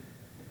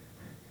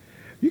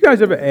You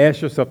guys ever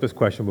asked yourself this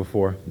question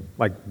before?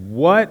 Like,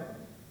 what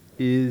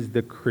is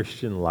the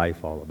Christian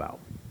life all about?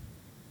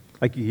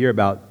 Like you hear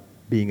about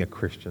being a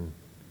Christian.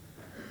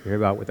 You hear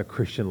about what the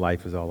Christian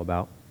life is all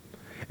about.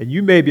 And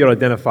you may be able to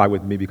identify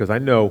with me because I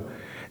know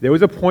there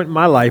was a point in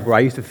my life where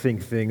I used to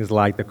think things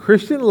like the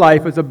Christian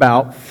life is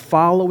about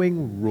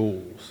following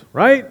rules,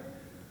 right?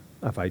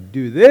 If I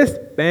do this,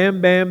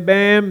 bam, bam,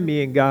 bam,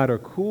 me and God are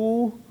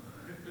cool,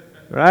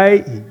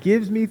 right? He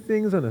gives me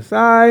things on the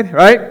side,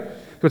 right?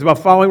 So it's about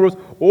following rules.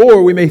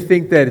 Or we may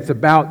think that it's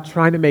about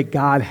trying to make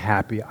God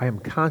happy. I am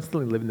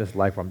constantly living this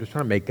life where I'm just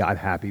trying to make God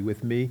happy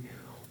with me.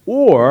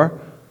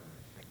 Or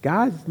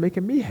God's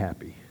making me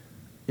happy.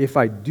 If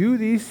I do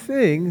these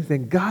things,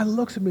 then God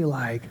looks at me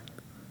like,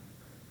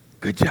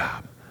 good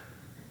job.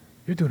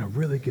 You're doing a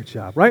really good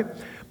job, right?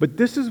 But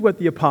this is what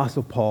the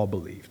Apostle Paul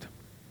believed.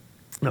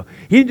 No,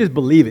 he didn't just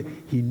believe it,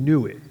 he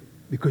knew it.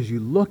 Because you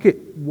look at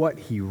what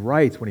he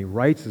writes, when he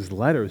writes his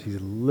letters, he's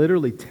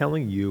literally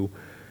telling you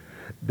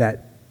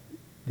that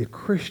the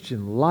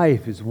Christian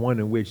life is one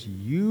in which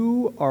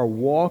you are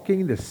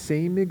walking the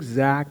same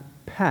exact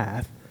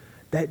path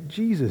that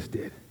Jesus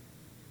did.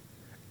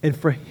 And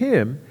for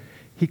him,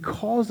 he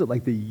calls it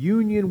like the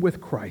union with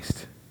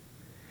Christ.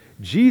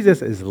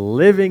 Jesus is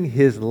living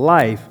his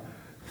life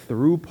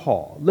through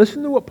Paul.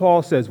 Listen to what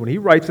Paul says when he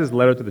writes his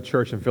letter to the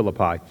church in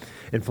Philippi.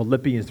 In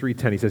Philippians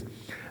 3:10, he says,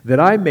 that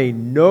I may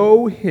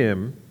know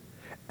him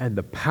and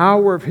the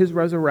power of his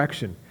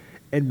resurrection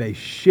and may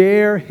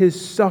share his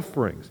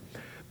sufferings,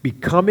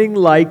 becoming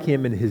like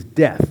him in his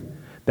death,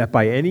 that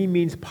by any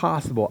means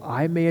possible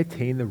I may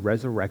attain the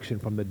resurrection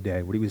from the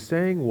dead. What he was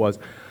saying was,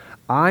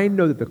 I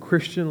know that the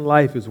Christian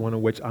life is one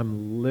in which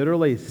I'm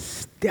literally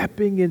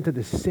stepping into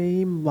the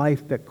same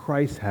life that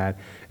Christ had,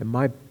 and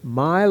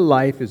my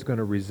life is going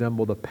to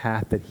resemble the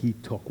path that he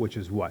took, which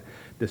is what?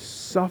 The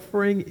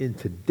suffering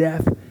into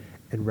death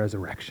and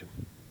resurrection.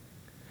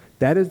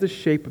 That is the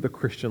shape of the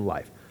Christian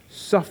life.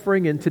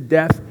 Suffering into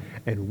death,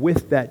 and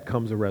with that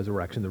comes a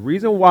resurrection. The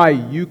reason why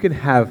you can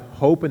have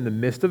hope in the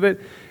midst of it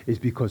is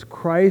because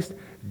Christ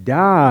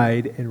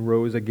died and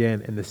rose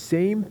again. And the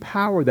same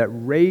power that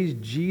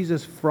raised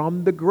Jesus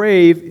from the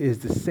grave is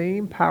the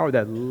same power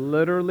that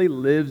literally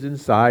lives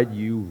inside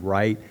you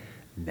right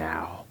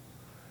now.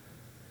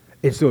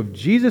 And so if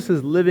Jesus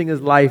is living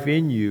his life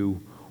in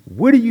you,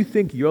 what do you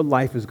think your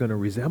life is going to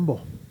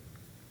resemble?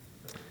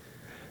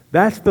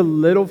 That's the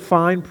little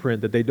fine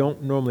print that they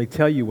don't normally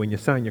tell you when you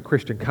sign your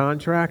Christian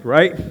contract,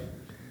 right?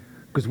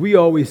 Because we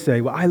always say,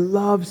 well, I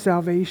love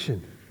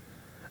salvation.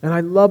 And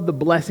I love the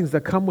blessings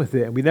that come with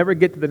it. And we never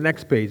get to the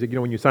next page. You know,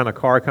 when you sign a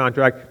car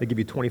contract, they give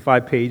you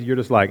 25 pages. You're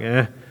just like,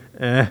 And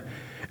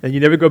you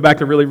never go back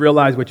to really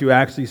realize what you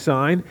actually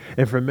signed.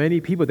 And for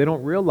many people, they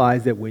don't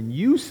realize that when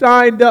you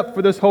signed up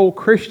for this whole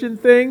Christian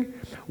thing,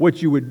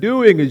 what you were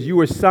doing is you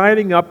were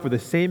signing up for the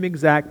same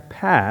exact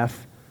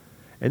path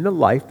and the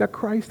life that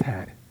Christ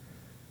had.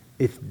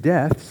 It's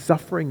death,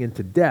 suffering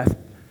into death,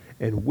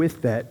 and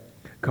with that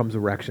comes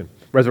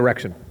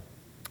resurrection.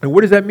 And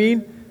what does that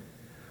mean?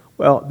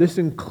 Well, this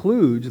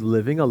includes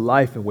living a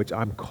life in which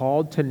I'm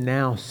called to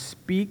now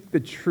speak the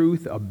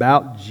truth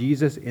about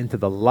Jesus into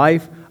the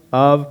life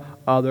of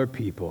other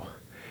people.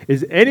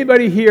 Is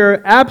anybody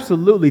here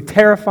absolutely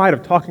terrified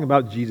of talking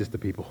about Jesus to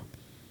people?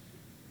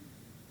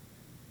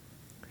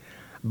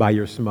 By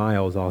your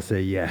smiles, I'll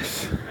say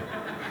yes.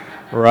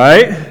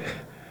 Right?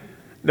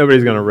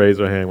 Nobody's going to raise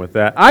their hand with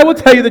that. I will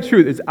tell you the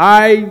truth, is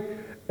I,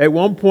 at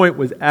one point,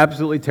 was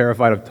absolutely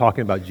terrified of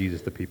talking about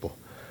Jesus to people.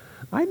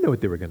 I know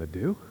what they were going to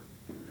do.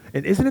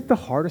 And isn't it the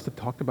hardest to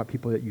talk about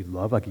people that you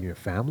love, like in your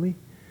family?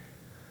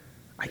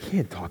 I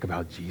can't talk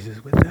about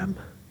Jesus with them.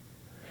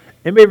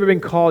 Anybody ever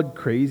been called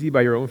crazy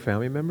by your own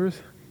family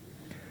members?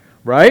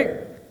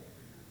 Right?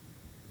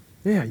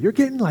 Yeah, you're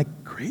getting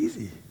like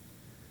crazy.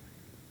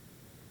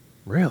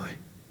 Really.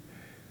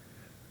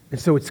 And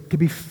so it can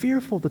be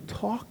fearful to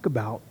talk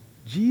about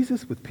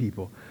Jesus with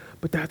people,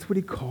 but that's what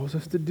he calls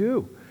us to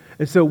do.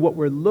 And so what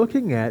we're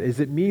looking at is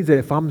it means that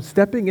if I'm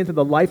stepping into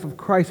the life of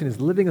Christ and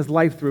he's living his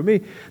life through me,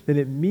 then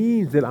it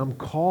means that I'm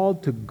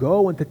called to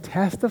go and to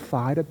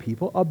testify to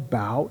people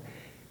about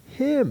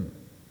him.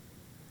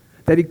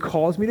 That he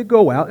calls me to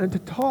go out and to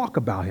talk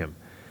about him.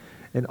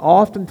 And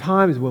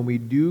oftentimes when we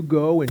do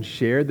go and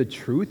share the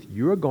truth,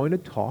 you're going to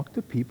talk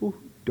to people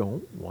who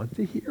don't want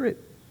to hear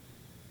it.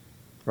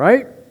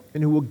 Right?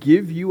 And who will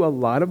give you a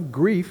lot of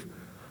grief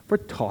for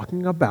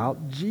talking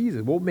about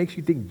Jesus. What makes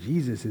you think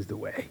Jesus is the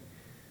way?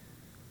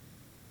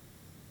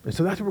 And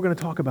so that's what we're going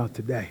to talk about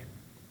today.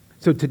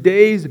 So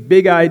today's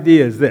big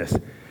idea is this: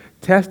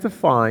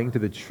 testifying to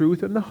the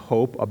truth and the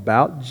hope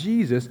about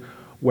Jesus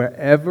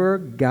wherever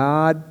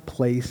God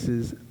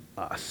places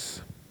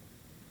us.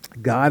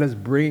 God is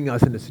bringing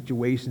us into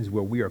situations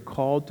where we are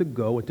called to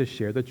go and to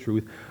share the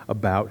truth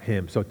about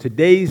him. So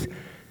today's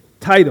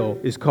title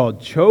is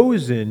called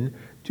Chosen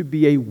to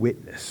be a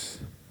Witness.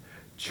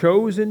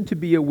 Chosen to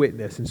be a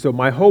witness. And so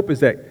my hope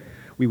is that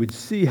we would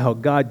see how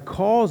God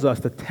calls us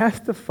to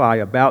testify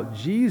about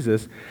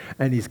Jesus,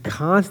 and he's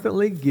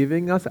constantly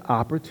giving us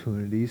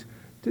opportunities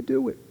to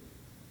do it.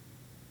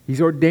 He's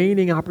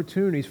ordaining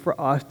opportunities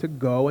for us to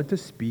go and to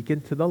speak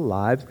into the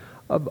lives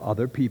of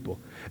other people.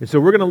 And so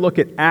we're going to look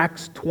at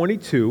Acts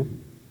 22,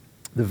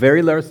 the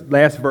very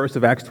last verse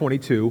of Acts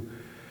 22,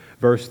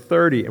 verse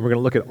 30, and we're going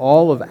to look at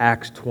all of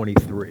Acts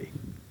 23.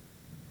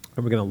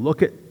 And we're going to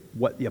look at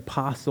what the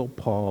Apostle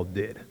Paul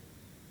did.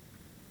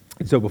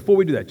 And so before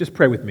we do that, just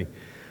pray with me.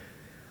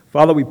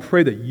 Father, we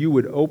pray that you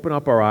would open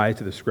up our eyes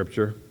to the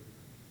Scripture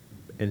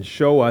and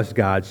show us,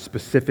 God,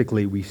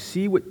 specifically. We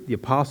see what the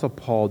Apostle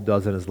Paul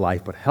does in his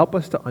life, but help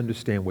us to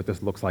understand what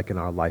this looks like in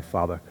our life,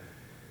 Father.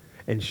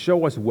 And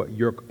show us what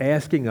you're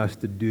asking us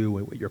to do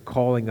and what you're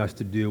calling us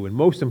to do. And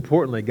most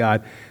importantly,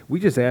 God, we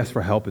just ask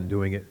for help in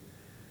doing it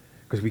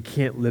because we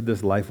can't live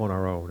this life on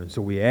our own. And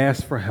so we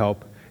ask for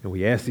help, and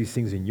we ask these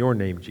things in your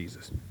name,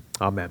 Jesus.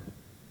 Amen.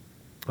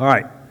 All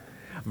right.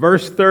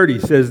 Verse 30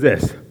 says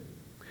this.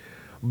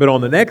 But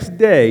on the next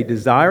day,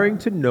 desiring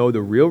to know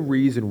the real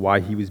reason why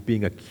he was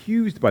being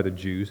accused by the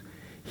Jews,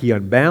 he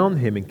unbound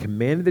him and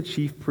commanded the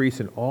chief priests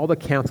and all the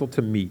council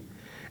to meet.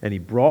 And he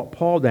brought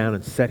Paul down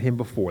and set him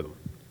before them.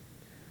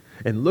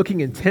 And looking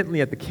intently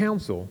at the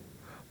council,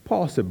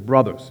 Paul said,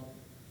 "Brothers,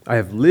 I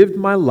have lived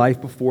my life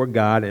before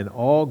God in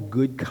all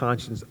good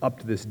conscience up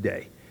to this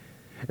day."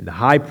 And the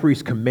high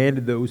priest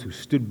commanded those who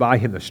stood by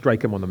him to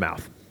strike him on the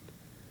mouth.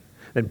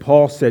 Then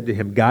Paul said to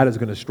him, "God is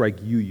going to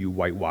strike you, you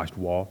whitewashed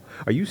wall.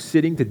 Are you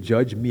sitting to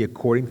judge me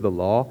according to the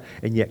law,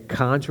 and yet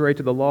contrary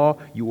to the law,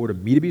 you order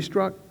me to be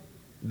struck?"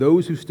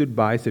 Those who stood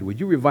by said, "Would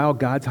you revile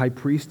God's high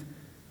priest?"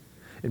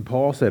 And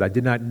Paul said, "I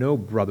did not know,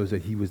 brothers,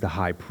 that he was the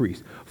high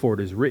priest. For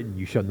it is written,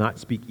 you shall not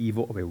speak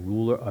evil of a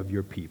ruler of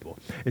your people."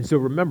 And so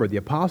remember, the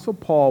Apostle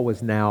Paul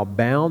was now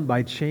bound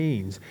by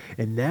chains.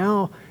 And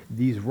now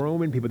these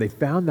Roman people, they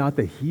found out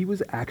that he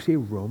was actually a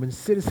Roman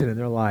citizen. And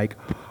they're like,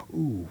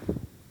 ooh,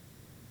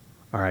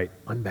 all right,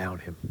 unbound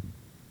him.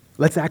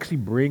 Let's actually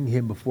bring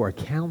him before a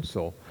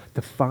council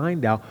to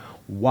find out,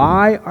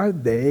 why are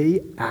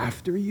they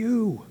after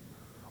you?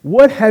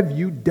 What have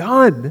you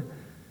done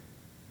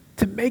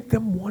to make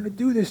them want to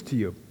do this to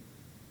you?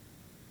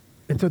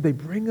 And so they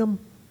bring him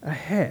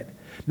ahead.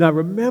 Now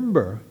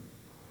remember,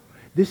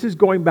 this is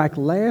going back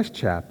last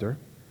chapter.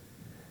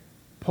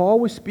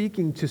 Paul was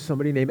speaking to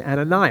somebody named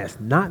Ananias.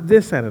 Not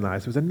this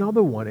Ananias, it was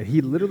another one. And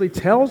he literally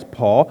tells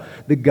Paul,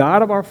 "The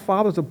God of our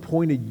fathers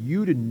appointed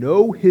you to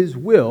know his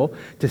will,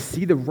 to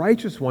see the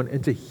righteous one,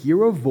 and to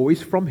hear a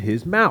voice from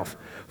his mouth.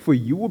 For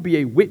you will be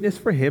a witness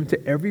for him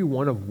to every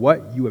one of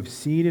what you have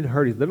seen and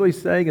heard." He's literally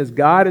saying, as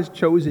God has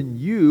chosen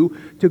you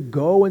to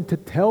go and to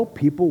tell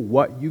people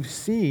what you've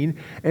seen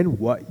and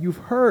what you've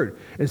heard.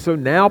 And so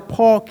now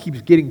Paul keeps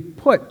getting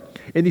put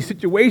in these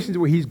situations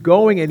where he's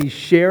going and he's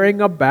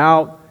sharing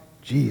about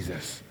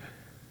Jesus.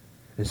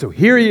 And so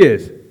here he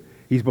is.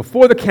 He's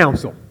before the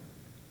council.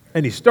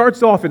 And he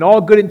starts off in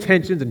all good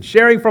intentions and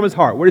sharing from his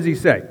heart. What does he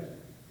say?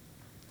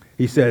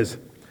 He says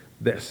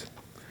this: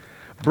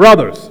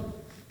 "Brothers,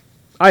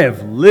 I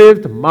have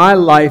lived my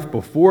life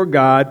before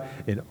God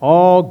in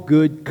all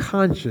good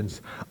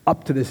conscience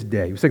up to this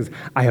day." He says,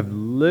 I have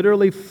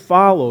literally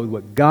followed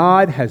what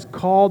God has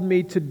called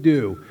me to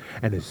do.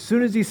 And as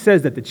soon as he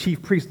says that, the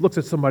chief priest looks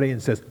at somebody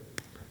and says,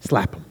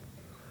 "Slap him."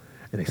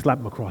 And they slap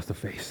him across the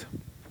face.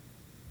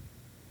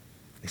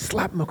 They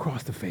slap him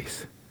across the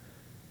face.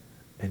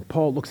 And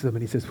Paul looks at them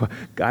and he says, "Well,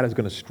 God is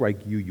going to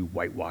strike you, you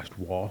whitewashed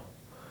wall.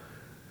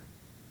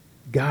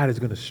 God is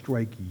going to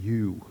strike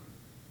you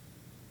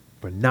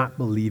for not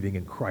believing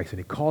in Christ." And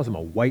he calls him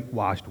a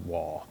whitewashed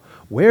wall.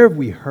 Where have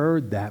we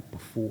heard that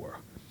before?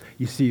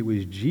 You see, it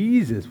was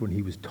Jesus when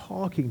he was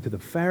talking to the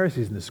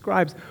Pharisees and the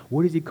scribes.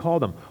 What does he call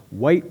them?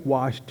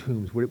 Whitewashed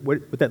tombs.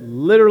 What that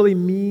literally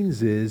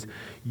means is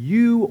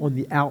you on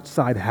the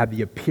outside have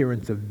the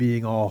appearance of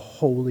being all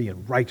holy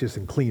and righteous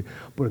and clean,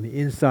 but on the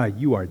inside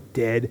you are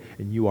dead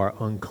and you are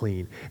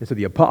unclean. And so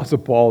the Apostle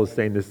Paul is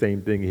saying the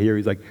same thing here.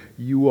 He's like,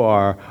 you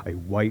are a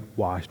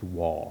whitewashed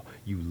wall.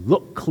 You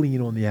look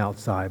clean on the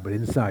outside, but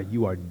inside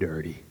you are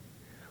dirty.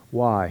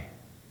 Why?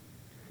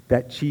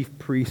 That chief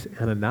priest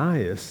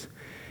Ananias,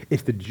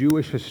 it's the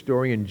Jewish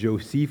historian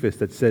Josephus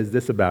that says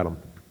this about him.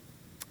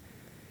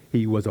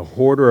 He was a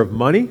hoarder of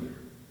money.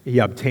 He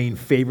obtained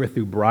favor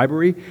through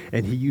bribery,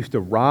 and he used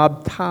to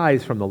rob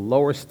tithes from the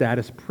lower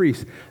status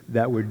priests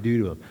that were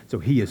due to him. So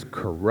he is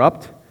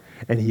corrupt,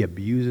 and he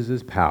abuses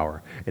his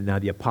power. And now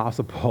the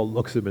Apostle Paul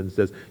looks at him and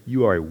says,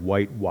 you are a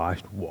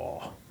whitewashed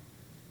wall.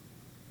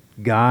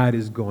 God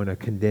is going to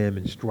condemn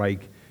and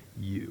strike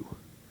you.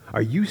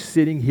 Are you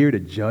sitting here to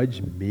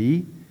judge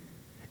me?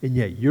 And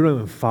yet you don't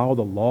even follow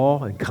the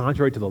law, and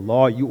contrary to the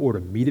law, you order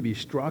me to be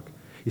struck?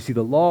 You see,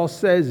 the law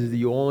says is that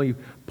you only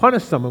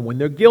punish someone when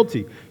they're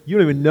guilty. You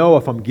don't even know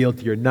if I'm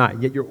guilty or not,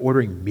 and yet you're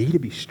ordering me to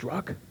be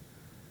struck?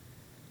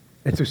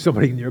 And so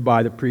somebody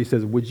nearby, the priest,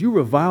 says, would you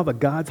revile the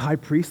God's high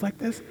priest like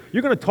this?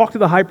 You're going to talk to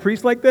the high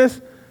priest like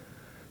this?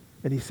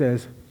 And he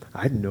says,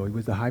 I didn't know he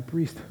was the high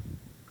priest.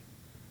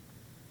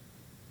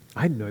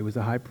 I didn't know he was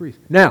the high priest.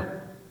 Now,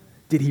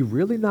 did he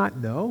really not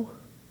know?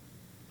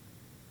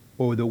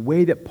 Or the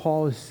way that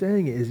Paul is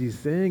saying it is, he's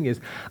saying is,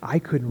 I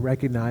couldn't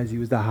recognize he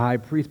was the high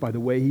priest by the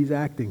way he's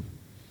acting.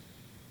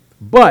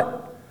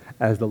 But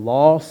as the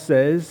law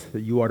says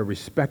that you are to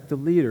respect the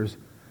leaders,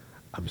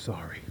 I'm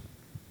sorry.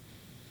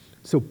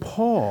 So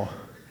Paul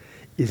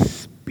is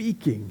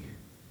speaking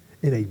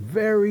in a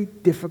very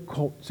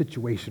difficult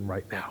situation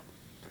right now.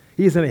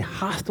 He is in a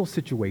hostile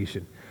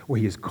situation where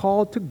he is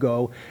called to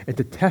go and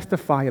to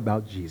testify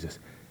about Jesus.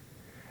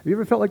 Have you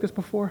ever felt like this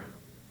before?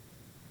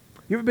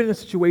 You ever been in a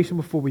situation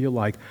before where you're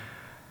like,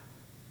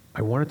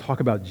 I want to talk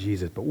about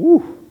Jesus, but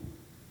woo,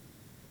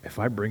 if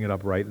I bring it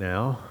up right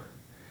now,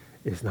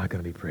 it's not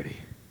going to be pretty.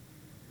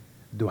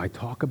 Do I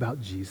talk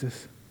about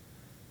Jesus?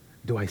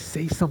 Do I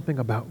say something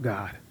about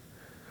God?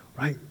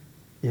 Right?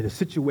 In a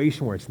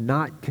situation where it's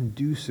not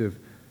conducive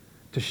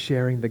to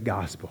sharing the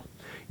gospel.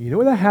 You know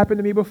where that happened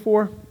to me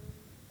before?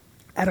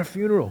 At a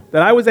funeral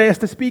that I was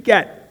asked to speak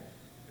at.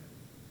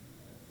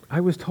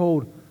 I was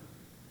told,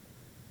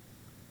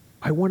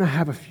 I want to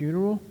have a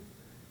funeral,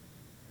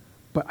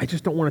 but I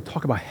just don't want to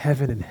talk about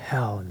heaven and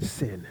hell and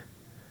sin.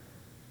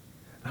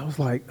 And I was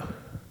like,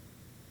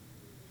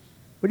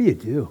 what do you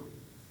do?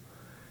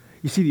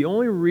 You see, the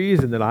only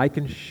reason that I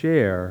can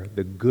share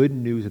the good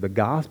news of the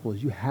gospel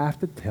is you have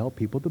to tell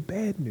people the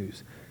bad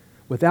news.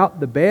 Without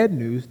the bad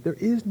news, there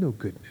is no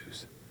good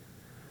news.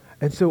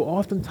 And so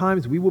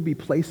oftentimes we will be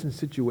placed in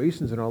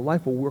situations in our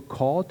life where we're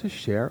called to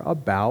share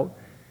about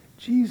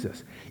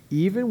Jesus,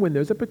 even when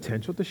there's a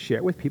potential to share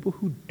it with people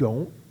who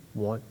don't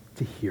want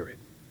to hear it.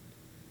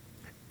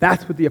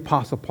 That's what the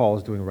Apostle Paul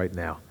is doing right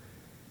now.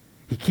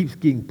 He keeps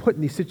getting put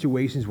in these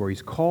situations where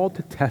he's called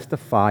to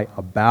testify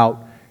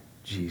about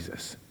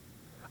Jesus.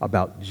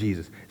 About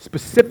Jesus.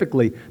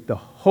 Specifically, the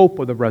hope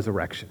of the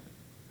resurrection.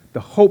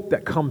 The hope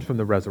that comes from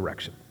the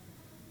resurrection.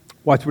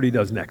 Watch what he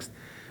does next.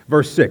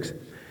 Verse 6.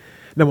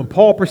 Now when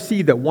Paul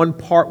perceived that one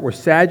part were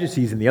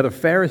Sadducees and the other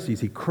Pharisees,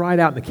 he cried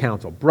out in the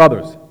council,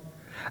 Brothers,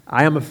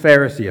 I am a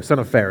Pharisee, a son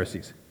of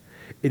Pharisees.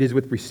 It is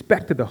with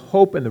respect to the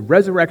hope and the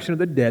resurrection of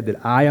the dead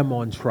that I am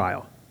on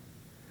trial.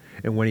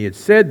 And when he had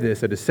said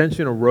this, a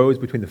dissension arose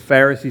between the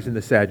Pharisees and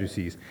the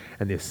Sadducees,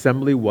 and the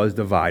assembly was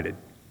divided.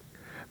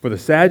 For the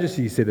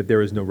Sadducees say that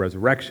there is no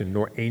resurrection,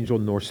 nor angel,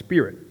 nor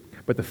spirit.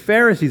 But the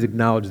Pharisees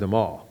acknowledge them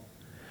all.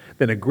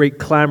 Then a great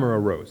clamor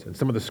arose, and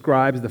some of the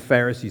scribes of the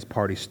Pharisees'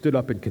 party stood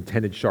up and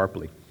contended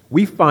sharply.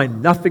 We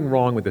find nothing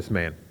wrong with this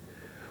man.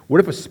 What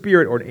if a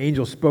spirit or an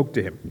angel spoke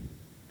to him?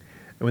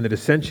 And when the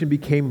dissension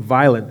became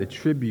violent, the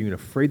tribune,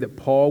 afraid that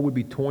Paul would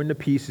be torn to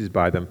pieces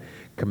by them,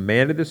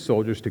 commanded the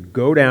soldiers to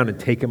go down and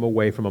take him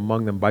away from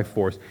among them by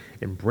force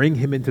and bring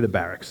him into the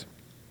barracks.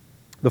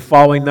 The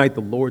following night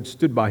the Lord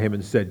stood by him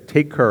and said,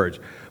 Take courage,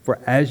 for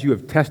as you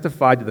have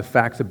testified to the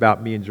facts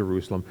about me in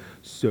Jerusalem,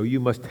 so you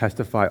must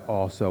testify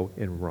also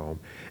in Rome.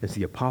 And so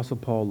the Apostle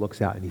Paul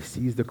looks out and he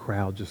sees the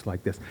crowd just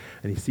like this,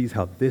 and he sees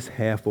how this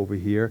half over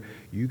here,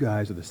 you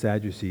guys are the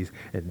Sadducees,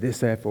 and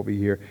this half over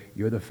here,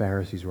 you're the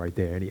Pharisees right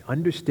there. And he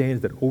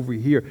understands that over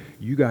here,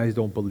 you guys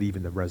don't believe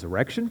in the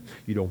resurrection,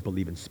 you don't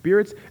believe in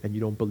spirits, and you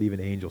don't believe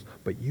in angels,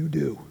 but you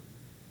do.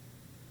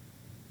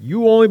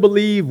 You only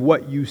believe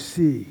what you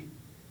see.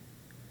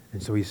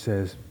 And so he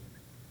says,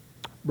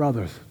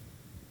 Brothers,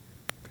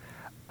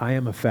 I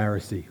am a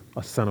Pharisee,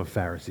 a son of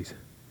Pharisees.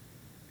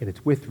 And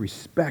it's with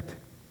respect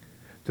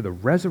to the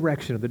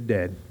resurrection of the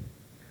dead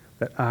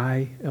that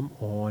I am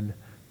on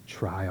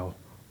trial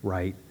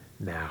right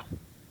now.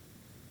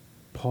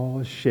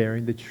 Paul is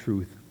sharing the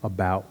truth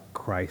about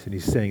Christ. And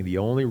he's saying the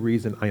only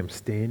reason I am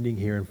standing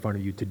here in front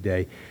of you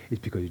today is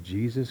because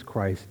Jesus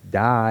Christ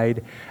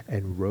died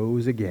and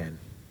rose again.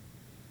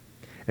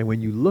 And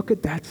when you look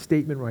at that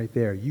statement right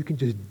there, you can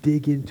just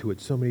dig into it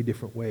so many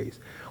different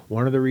ways.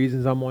 One of the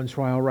reasons I'm on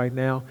trial right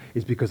now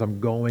is because I'm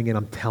going and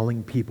I'm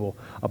telling people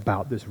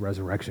about this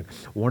resurrection.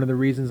 One of the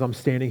reasons I'm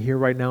standing here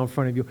right now in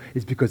front of you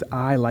is because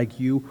I, like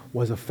you,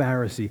 was a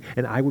Pharisee,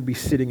 and I would be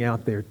sitting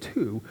out there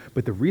too.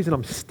 But the reason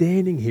I'm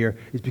standing here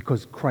is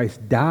because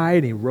Christ died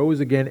and he rose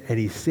again and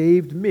he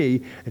saved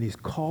me, and he's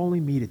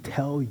calling me to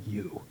tell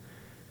you.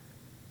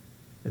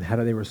 And how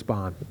do they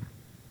respond?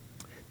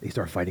 They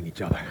start fighting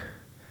each other.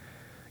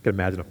 I can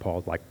imagine if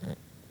Paul's like,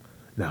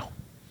 no.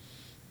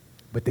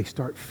 But they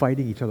start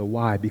fighting each other.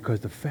 Why? Because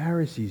the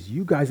Pharisees,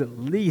 you guys at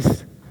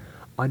least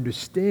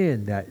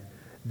understand that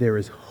there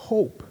is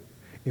hope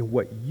in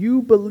what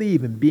you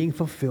believe in being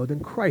fulfilled in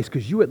Christ,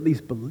 because you at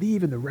least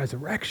believe in the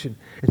resurrection.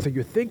 And so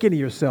you're thinking to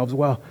yourselves,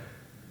 well,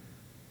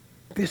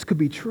 this could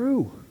be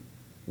true.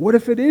 What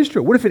if it is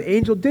true? What if an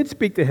angel did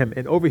speak to him?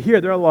 And over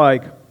here, they're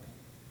like,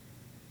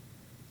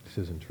 this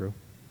isn't true.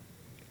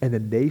 And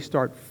then they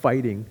start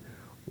fighting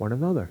one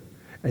another.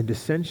 And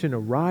dissension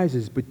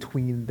arises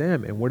between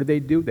them. And what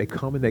do? They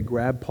come and they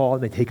grab Paul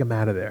and they take him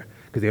out of there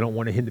because they don't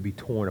want him to be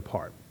torn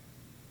apart.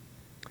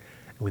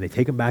 And when they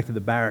take him back to the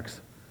barracks,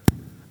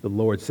 the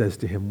Lord says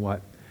to him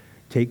what?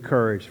 Take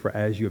courage, for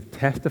as you have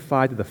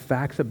testified to the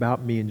facts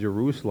about me in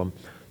Jerusalem,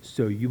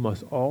 so you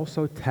must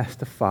also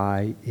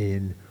testify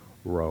in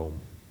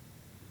Rome.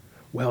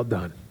 Well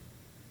done.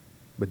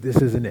 But this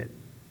isn't it.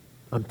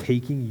 I'm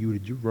taking you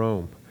to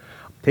Rome.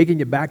 I'm taking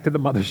you back to the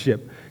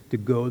mothership to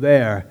go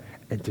there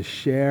and to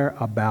share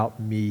about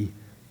me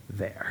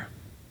there.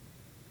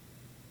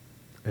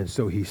 And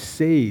so he's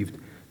saved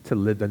to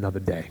live another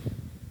day.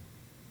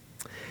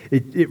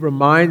 It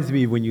reminds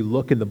me when you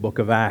look in the book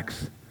of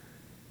Acts,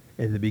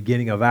 in the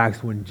beginning of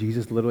Acts, when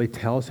Jesus literally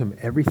tells him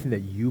everything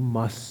that you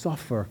must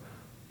suffer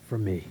for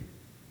me.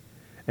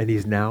 And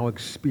he's now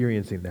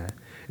experiencing that.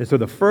 And so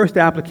the first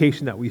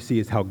application that we see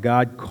is how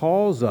God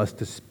calls us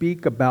to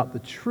speak about the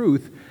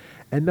truth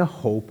and the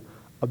hope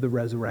of the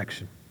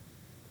resurrection.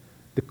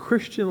 The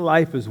Christian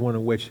life is one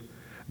in which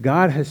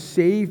God has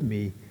saved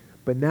me,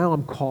 but now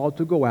I'm called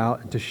to go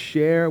out and to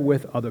share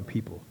with other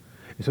people.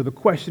 And so the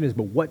question is,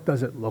 but what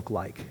does it look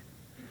like?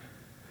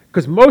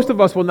 Because most of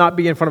us will not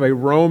be in front of a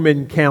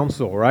Roman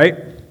council, right?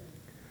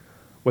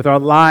 With our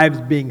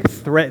lives being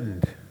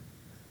threatened.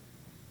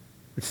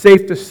 It's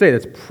safe to say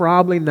that's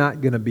probably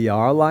not going to be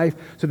our life.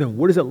 So then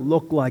what does it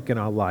look like in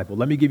our life? Well,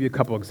 let me give you a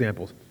couple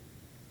examples.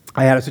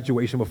 I had a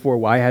situation before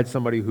where I had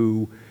somebody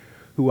who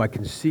I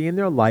can see in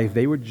their life,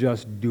 they were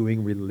just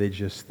doing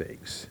religious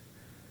things.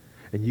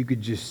 And you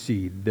could just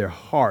see their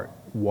heart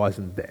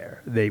wasn't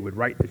there. They would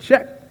write the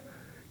check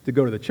to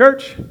go to the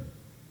church.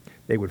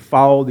 They would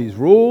follow these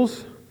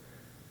rules.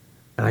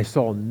 And I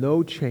saw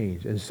no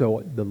change. And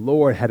so the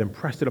Lord had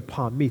impressed it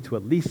upon me to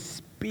at least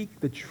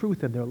speak the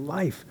truth in their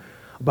life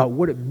about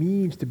what it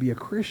means to be a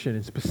Christian,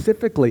 and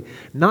specifically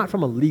not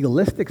from a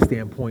legalistic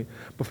standpoint,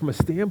 but from a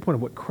standpoint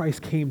of what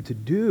Christ came to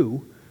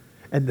do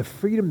and the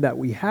freedom that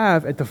we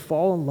have and to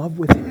fall in love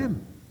with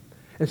him.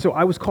 And so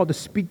I was called to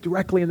speak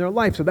directly in their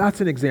life. So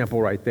that's an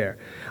example right there.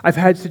 I've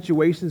had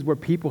situations where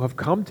people have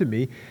come to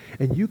me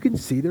and you can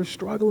see they're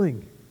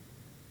struggling.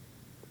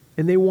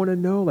 And they want to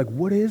know, like,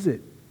 what is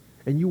it?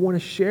 And you want to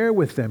share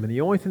with them. And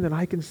the only thing that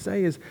I can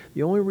say is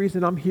the only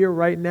reason I'm here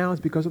right now is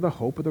because of the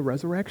hope of the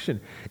resurrection.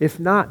 If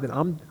not, then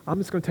I'm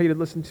just going to tell you to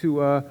listen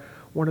to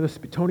one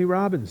of the Tony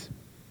Robbins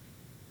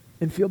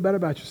and feel better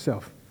about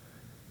yourself.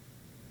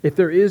 If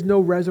there is no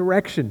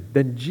resurrection,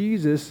 then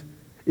Jesus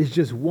is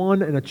just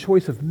one and a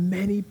choice of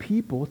many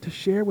people to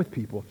share with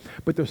people.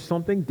 But there's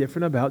something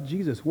different about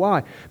Jesus.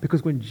 Why?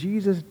 Because when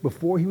Jesus,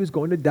 before he was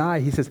going to die,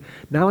 he says,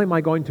 not only am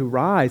I going to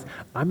rise,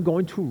 I'm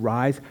going to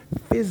rise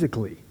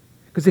physically.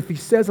 Because if he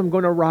says I'm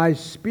going to rise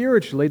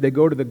spiritually, they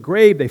go to the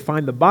grave, they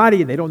find the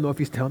body, and they don't know if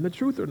he's telling the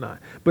truth or not.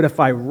 But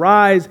if I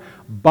rise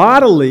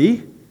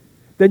bodily,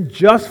 then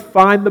just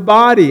find the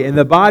body. And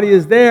the body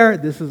is there,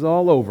 this is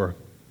all over.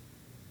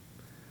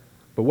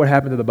 But what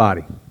happened to the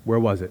body? Where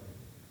was it?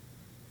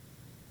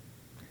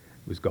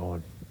 It was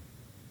gone.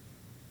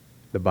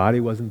 The body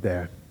wasn't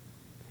there.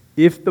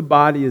 If the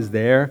body is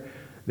there,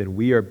 then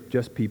we are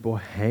just people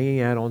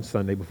hanging out on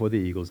Sunday before the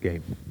Eagles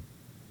game.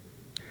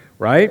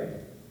 Right?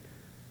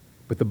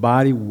 But the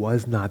body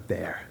was not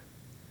there.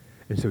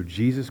 And so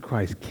Jesus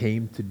Christ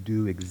came to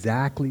do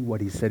exactly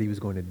what he said he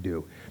was going to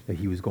do. That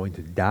he was going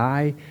to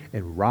die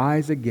and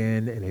rise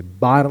again in a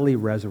bodily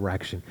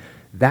resurrection.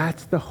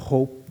 That's the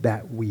hope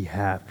that we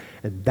have.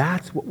 And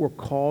that's what we're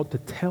called to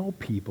tell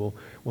people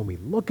when we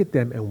look at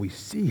them and we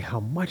see how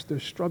much they're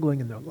struggling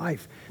in their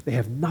life. They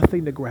have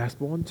nothing to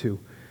grasp onto.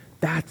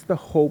 That's the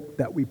hope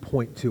that we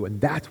point to,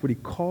 and that's what he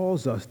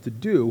calls us to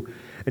do,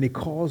 and he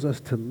calls us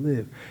to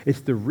live.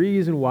 It's the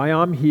reason why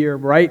I'm here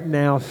right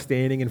now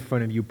standing in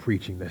front of you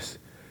preaching this.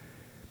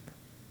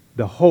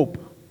 The hope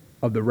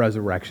of the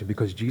resurrection,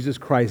 because Jesus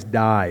Christ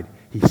died.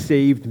 He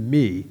saved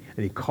me,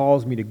 and he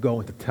calls me to go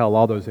and to tell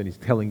others, and he's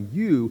telling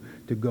you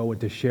to go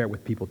and to share it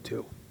with people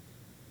too.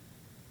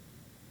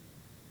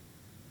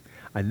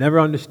 I never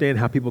understand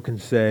how people can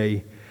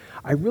say,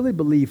 I really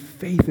believe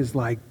faith is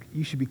like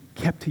you should be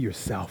kept to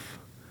yourself.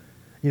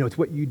 You know, it's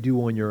what you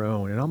do on your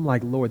own. And I'm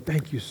like, Lord,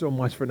 thank you so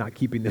much for not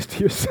keeping this to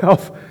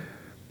yourself.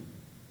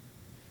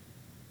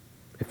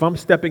 If I'm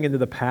stepping into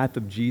the path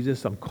of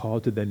Jesus, I'm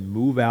called to then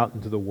move out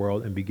into the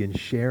world and begin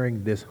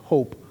sharing this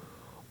hope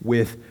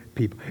with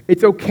people.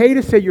 It's okay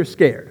to say you're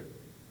scared.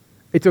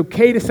 It's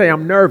okay to say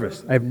I'm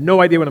nervous. I have no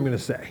idea what I'm going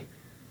to say.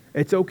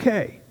 It's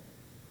okay.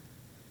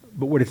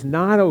 But what it's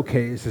not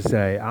okay is to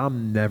say,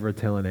 I'm never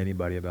telling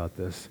anybody about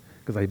this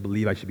because I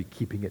believe I should be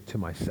keeping it to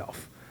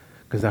myself,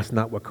 because that's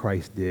not what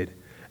Christ did.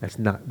 That's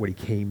not what he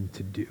came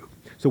to do.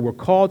 So we're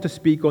called to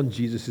speak on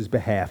Jesus'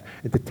 behalf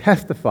and to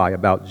testify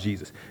about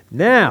Jesus.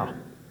 Now,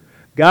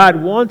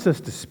 God wants us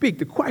to speak.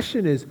 The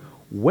question is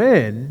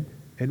when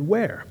and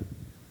where.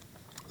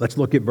 Let's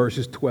look at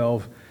verses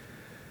 12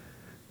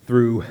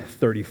 through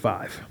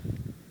 35.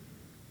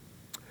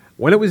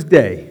 When it was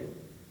day,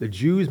 the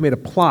Jews made a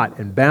plot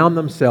and bound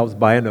themselves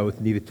by an oath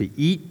neither to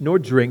eat nor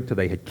drink till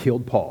they had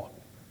killed Paul.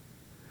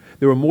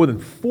 There were more than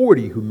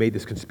 40 who made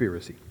this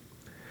conspiracy.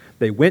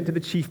 They went to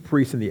the chief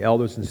priests and the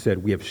elders and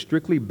said, we have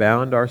strictly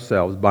bound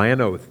ourselves by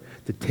an oath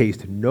to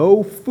taste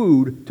no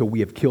food till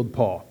we have killed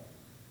Paul.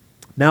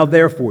 Now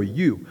therefore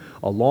you,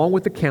 along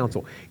with the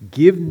council,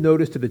 give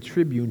notice to the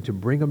tribune to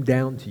bring him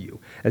down to you,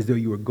 as though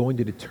you were going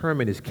to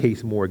determine his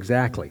case more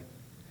exactly.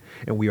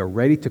 And we are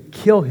ready to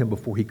kill him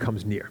before he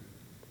comes near.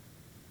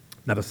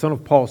 Now the son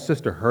of Paul's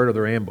sister heard of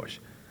their ambush.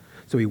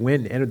 So he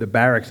went and entered the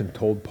barracks and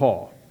told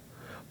Paul.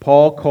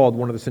 Paul called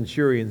one of the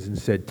centurions and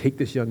said, take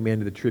this young man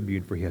to the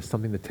tribune, for he has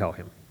something to tell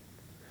him.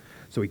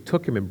 So he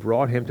took him and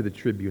brought him to the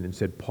tribune and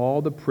said,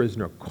 Paul the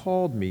prisoner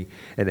called me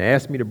and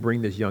asked me to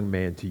bring this young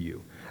man to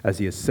you, as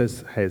he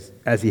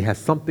has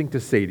something to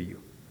say to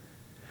you.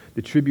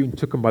 The tribune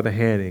took him by the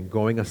hand and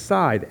going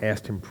aside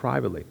asked him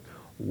privately,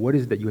 what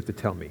is it that you have to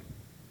tell me?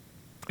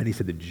 And he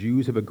said, the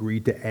Jews have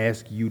agreed to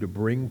ask you to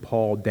bring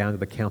Paul down to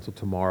the council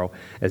tomorrow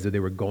as though they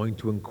were going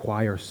to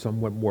inquire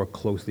somewhat more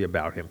closely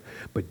about him.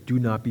 But do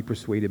not be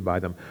persuaded by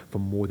them, for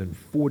more than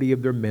 40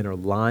 of their men are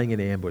lying in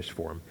ambush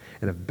for him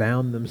and have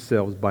bound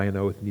themselves by an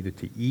oath neither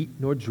to eat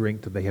nor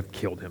drink till they have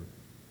killed him.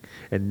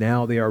 And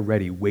now they are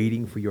ready,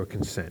 waiting for your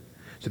consent.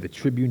 So the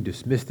tribune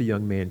dismissed the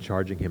young man,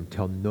 charging him,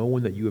 tell no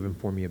one that you have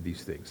informed me of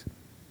these things.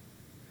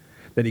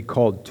 Then he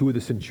called 2 of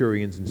the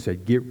centurions and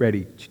said, Get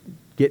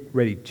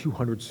ready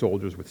 200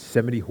 soldiers with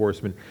 70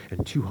 horsemen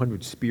and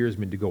 200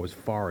 spearsmen to go as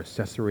far as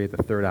Caesarea at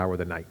the 3rd hour of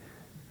the night.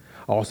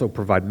 Also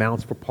provide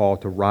mounts for Paul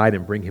to ride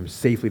and bring him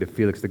safely to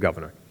Felix the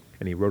governor.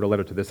 And he wrote a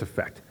letter to this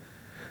effect.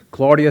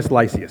 Claudius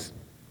Lysias,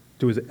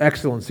 to his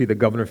excellency the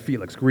governor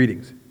Felix,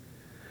 greetings.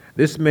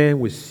 This man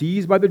was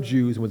seized by the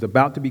Jews and was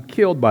about to be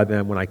killed by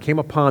them when I came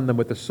upon them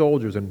with the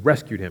soldiers and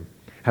rescued him,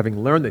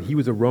 having learned that he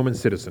was a Roman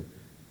citizen.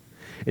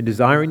 In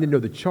desiring to know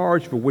the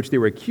charge for which they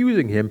were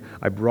accusing him,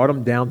 I brought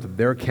him down to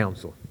their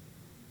council.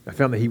 I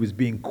found that he was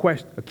being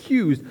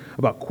accused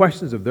about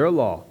questions of their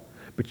law,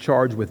 but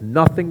charged with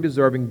nothing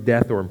deserving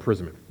death or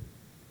imprisonment.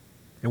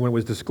 And when it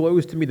was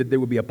disclosed to me that there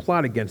would be a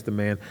plot against the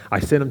man, I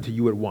sent him to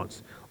you at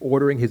once,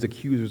 ordering his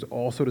accusers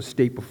also to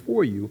state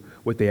before you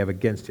what they have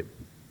against him.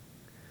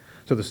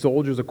 So the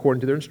soldiers,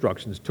 according to their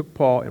instructions, took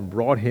Paul and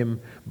brought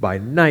him by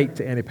night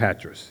to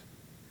Antipatris.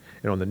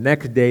 And on the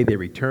next day they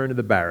returned to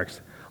the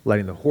barracks,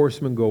 letting the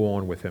horsemen go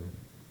on with him.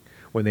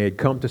 When they had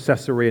come to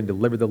Caesarea and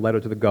delivered the letter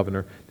to the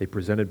governor, they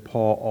presented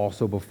Paul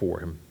also before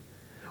him.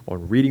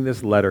 On reading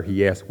this letter,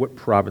 he asked what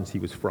province he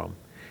was from.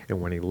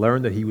 And when he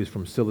learned that he was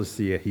from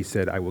Cilicia, he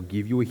said, I will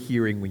give you a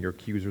hearing when your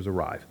accusers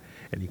arrive.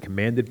 And he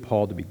commanded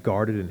Paul to be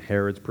guarded in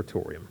Herod's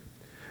praetorium.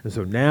 And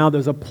so now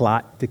there's a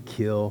plot to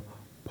kill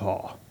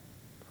Paul.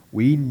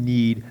 We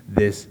need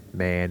this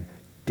man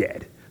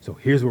dead. So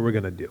here's what we're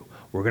going to do.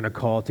 We're going to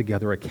call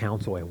together a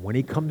council, and when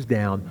he comes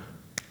down,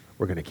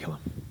 we're going to kill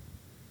him.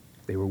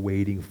 They were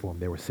waiting for him.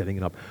 They were setting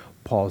it up.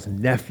 Paul's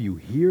nephew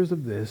hears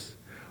of this,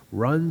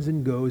 runs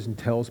and goes and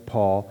tells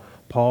Paul.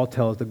 Paul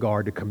tells the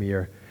guard to come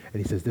here,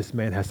 and he says, this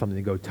man has something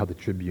to go tell the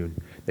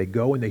tribune. They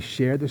go and they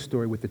share the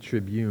story with the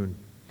tribune,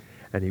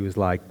 and he was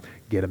like,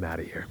 get him out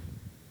of here.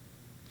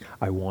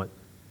 I want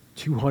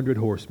 200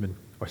 horsemen,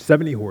 or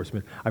 70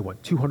 horsemen. I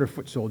want 200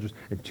 foot soldiers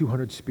and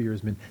 200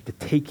 spearsmen to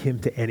take him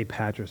to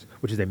Antipatris,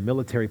 which is a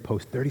military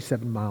post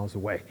 37 miles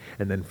away.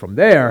 And then from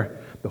there,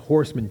 the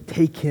horsemen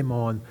take him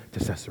on to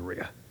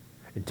Caesarea.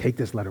 And take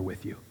this letter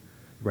with you.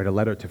 Write a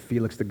letter to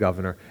Felix the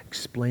governor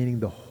explaining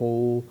the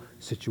whole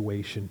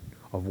situation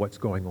of what's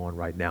going on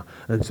right now.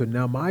 And so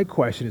now my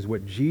question is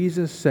what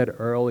Jesus said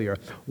earlier.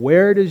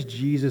 Where does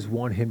Jesus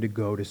want him to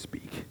go to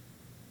speak?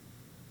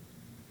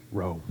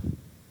 Rome.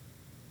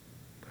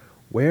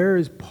 Where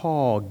is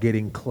Paul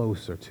getting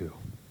closer to?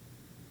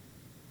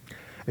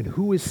 And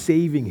who is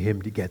saving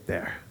him to get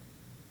there?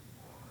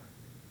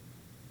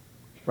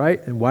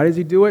 Right? And why does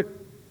he do it?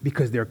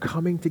 Because they're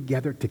coming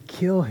together to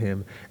kill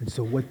him. And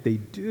so what they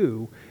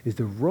do is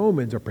the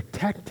Romans are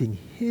protecting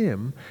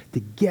him to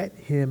get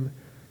him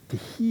to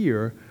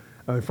here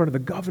in front of the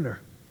governor.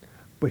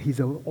 But he's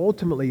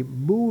ultimately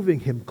moving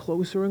him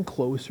closer and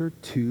closer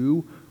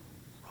to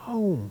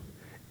Rome.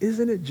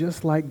 Isn't it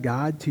just like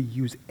God to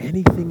use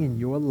anything in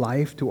your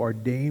life to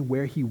ordain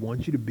where he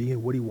wants you to be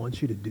and what he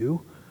wants you to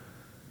do?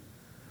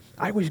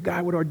 I wish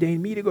God would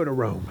ordain me to go to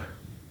Rome,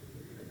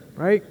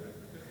 right?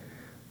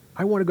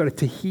 I want to go to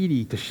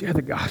Tahiti to share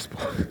the gospel.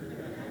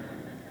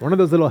 One of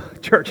those little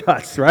church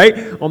huts,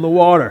 right, on the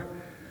water.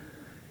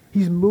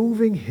 He's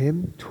moving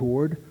him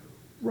toward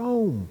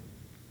Rome.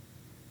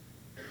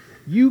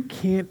 You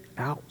can't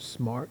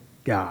outsmart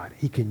God.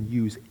 He can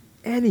use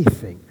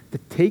anything to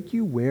take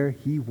you where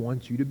he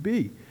wants you to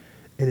be.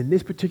 And in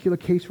this particular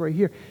case right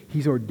here,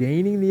 he's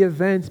ordaining the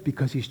events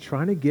because he's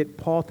trying to get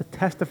Paul to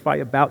testify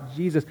about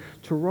Jesus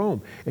to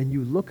Rome. And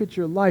you look at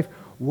your life,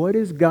 what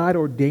is God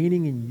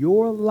ordaining in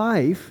your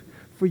life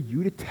for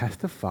you to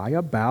testify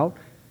about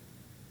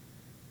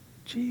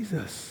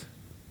Jesus?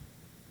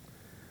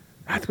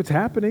 That's what's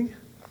happening.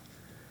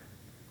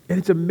 And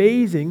it's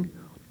amazing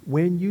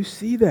when you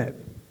see that.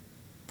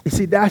 You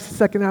see, that's the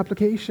second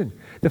application.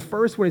 The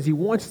first one is he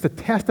wants us to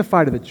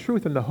testify to the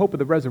truth and the hope of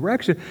the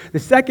resurrection. The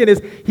second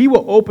is he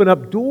will open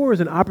up doors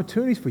and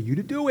opportunities for you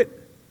to do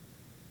it.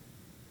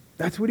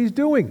 That's what he's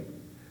doing,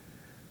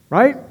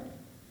 right?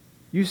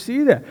 You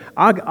see that.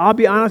 I'll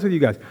be honest with you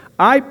guys.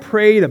 I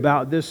prayed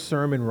about this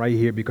sermon right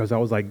here because I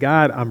was like,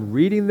 God, I'm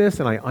reading this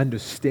and I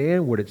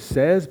understand what it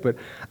says, but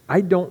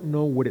I don't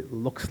know what it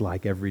looks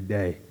like every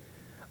day.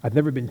 I've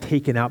never been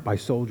taken out by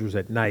soldiers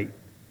at night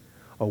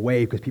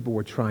away because people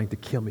were trying to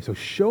kill me. So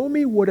show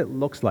me what it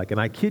looks like. And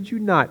I kid you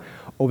not,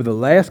 over the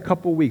last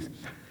couple of weeks,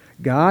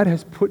 God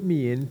has put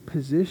me in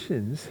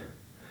positions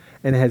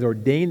and has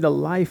ordained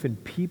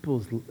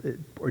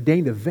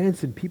ordained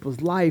events in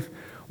people's life.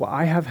 Well,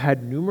 I have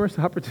had numerous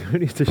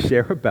opportunities to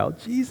share about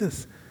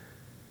Jesus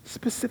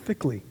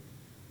specifically.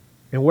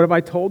 And what have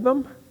I told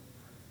them?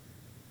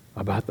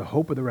 About the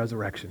hope of the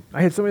resurrection.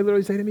 I had somebody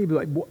literally say to me,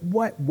 like,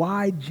 what?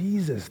 Why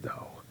Jesus,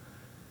 though?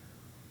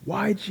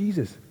 Why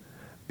Jesus?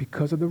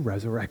 Because of the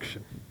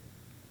resurrection.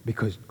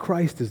 Because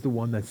Christ is the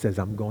one that says,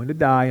 I'm going to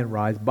die and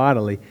rise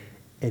bodily,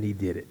 and he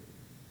did it.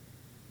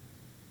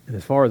 And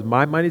as far as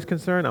my money is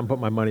concerned, I'm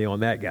putting my money on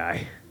that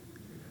guy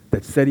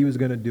that said he was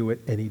going to do it,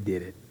 and he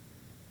did it.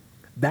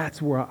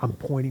 That's where I'm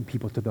pointing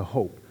people to the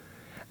hope.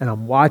 And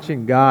I'm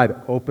watching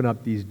God open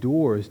up these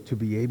doors to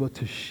be able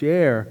to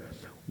share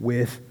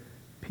with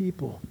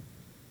people.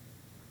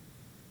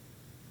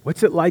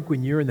 What's it like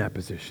when you're in that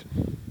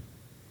position?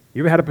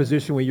 You ever had a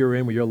position where you're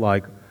in where you're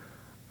like,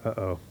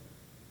 uh-oh,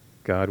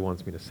 God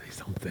wants me to say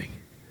something,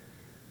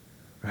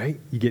 right?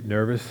 You get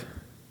nervous.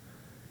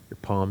 Your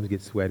palms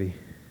get sweaty,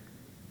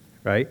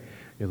 right?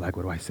 You're like,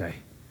 what do I say?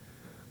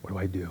 What do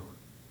I do?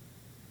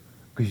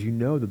 Because you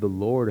know that the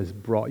Lord has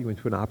brought you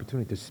into an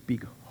opportunity to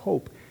speak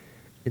hope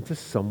into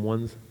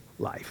someone's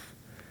life.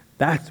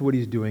 That's what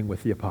he's doing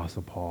with the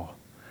Apostle Paul.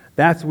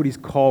 That's what he's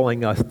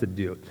calling us to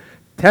do.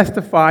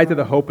 Testify to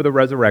the hope of the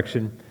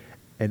resurrection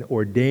and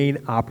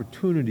ordain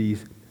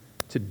opportunities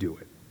to do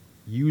it,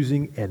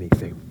 using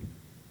anything.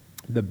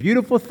 The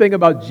beautiful thing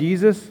about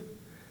Jesus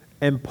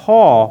and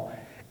Paul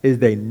is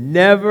they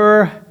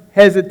never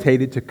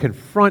hesitated to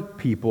confront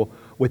people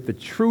with the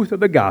truth of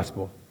the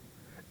gospel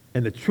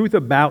and the truth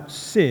about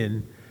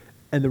sin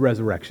and the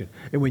resurrection.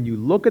 And when you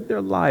look at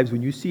their lives,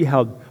 when you see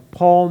how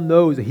Paul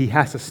knows that he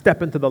has to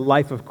step into the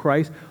life of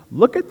Christ,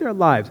 look at their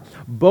lives.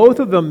 Both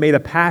of them made a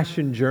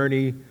passion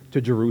journey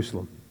to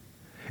Jerusalem.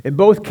 In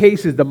both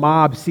cases, the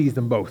mob seized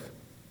them both.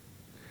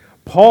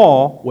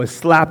 Paul was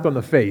slapped on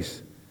the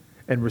face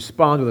and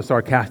responded with a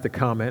sarcastic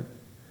comment.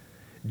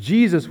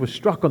 Jesus was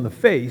struck on the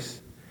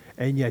face,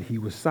 and yet he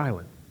was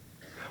silent.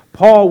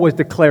 Paul was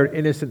declared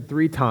innocent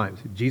 3 times.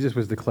 Jesus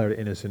was declared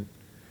innocent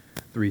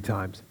 3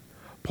 times.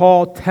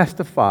 Paul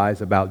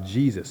testifies about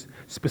Jesus,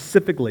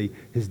 specifically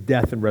his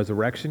death and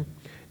resurrection.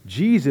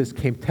 Jesus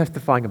came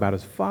testifying about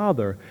his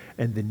Father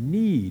and the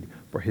need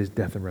for his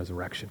death and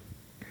resurrection.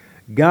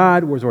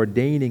 God was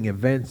ordaining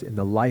events in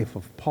the life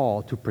of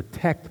Paul to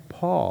protect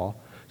Paul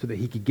so that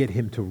he could get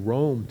him to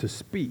Rome to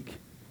speak.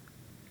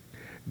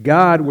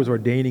 God was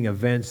ordaining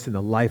events in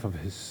the life of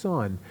his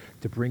Son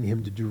to bring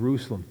him to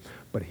Jerusalem.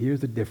 But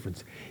here's the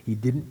difference. He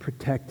didn't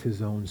protect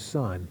his own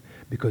Son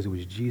because it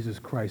was Jesus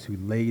Christ who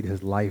laid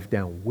his life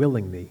down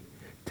willingly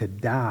to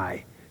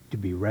die, to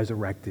be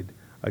resurrected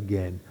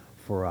again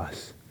for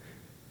us,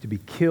 to be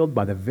killed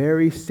by the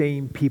very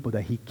same people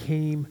that he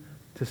came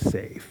to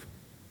save.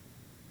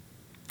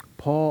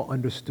 Paul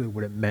understood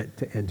what it meant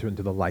to enter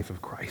into the life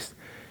of Christ.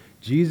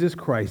 Jesus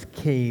Christ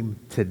came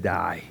to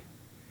die,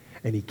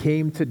 and he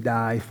came to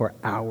die for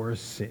our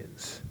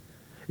sins.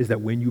 Is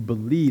that when you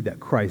believe that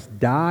Christ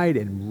died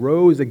and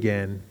rose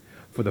again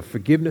for the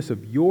forgiveness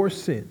of your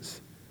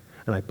sins,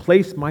 and I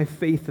place my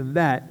faith in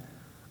that,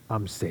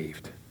 I'm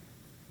saved.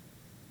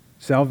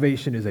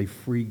 Salvation is a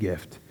free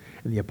gift.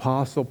 And the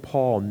Apostle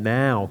Paul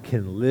now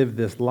can live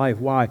this life.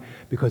 Why?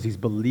 Because he's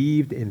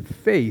believed in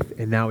faith,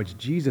 and now it's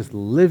Jesus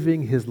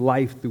living his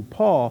life through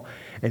Paul,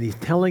 and he's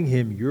telling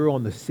him, you're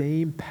on the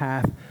same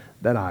path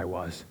that I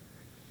was.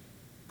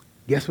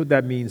 Guess what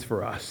that means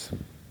for us?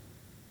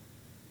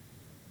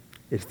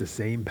 It's the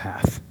same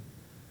path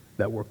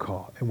that we're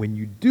called. And when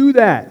you do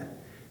that,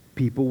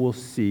 people will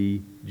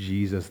see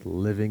Jesus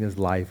living his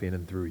life in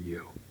and through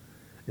you.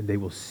 And they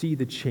will see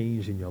the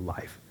change in your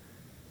life.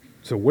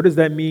 So what does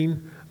that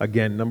mean?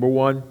 Again, number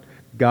one,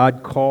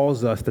 God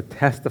calls us to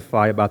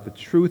testify about the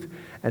truth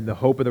and the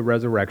hope of the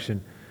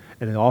resurrection.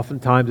 And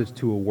oftentimes it's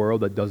to a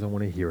world that doesn't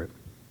want to hear it.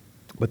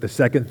 But the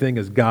second thing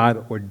is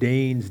God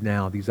ordains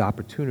now these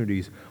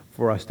opportunities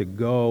for us to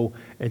go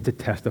and to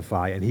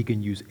testify. And he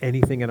can use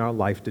anything in our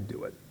life to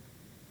do it.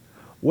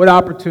 What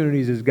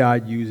opportunities is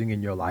God using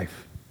in your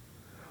life?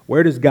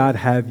 Where does God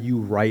have you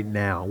right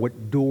now?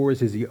 What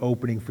doors is he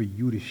opening for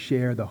you to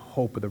share the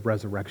hope of the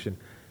resurrection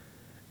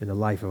in the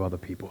life of other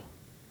people?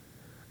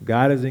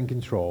 God is in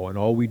control, and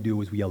all we do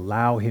is we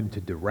allow him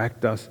to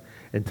direct us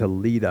and to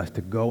lead us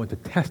to go and to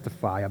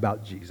testify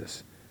about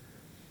Jesus.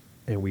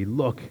 And we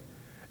look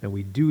and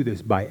we do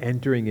this by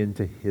entering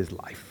into his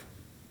life.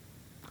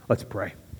 Let's pray.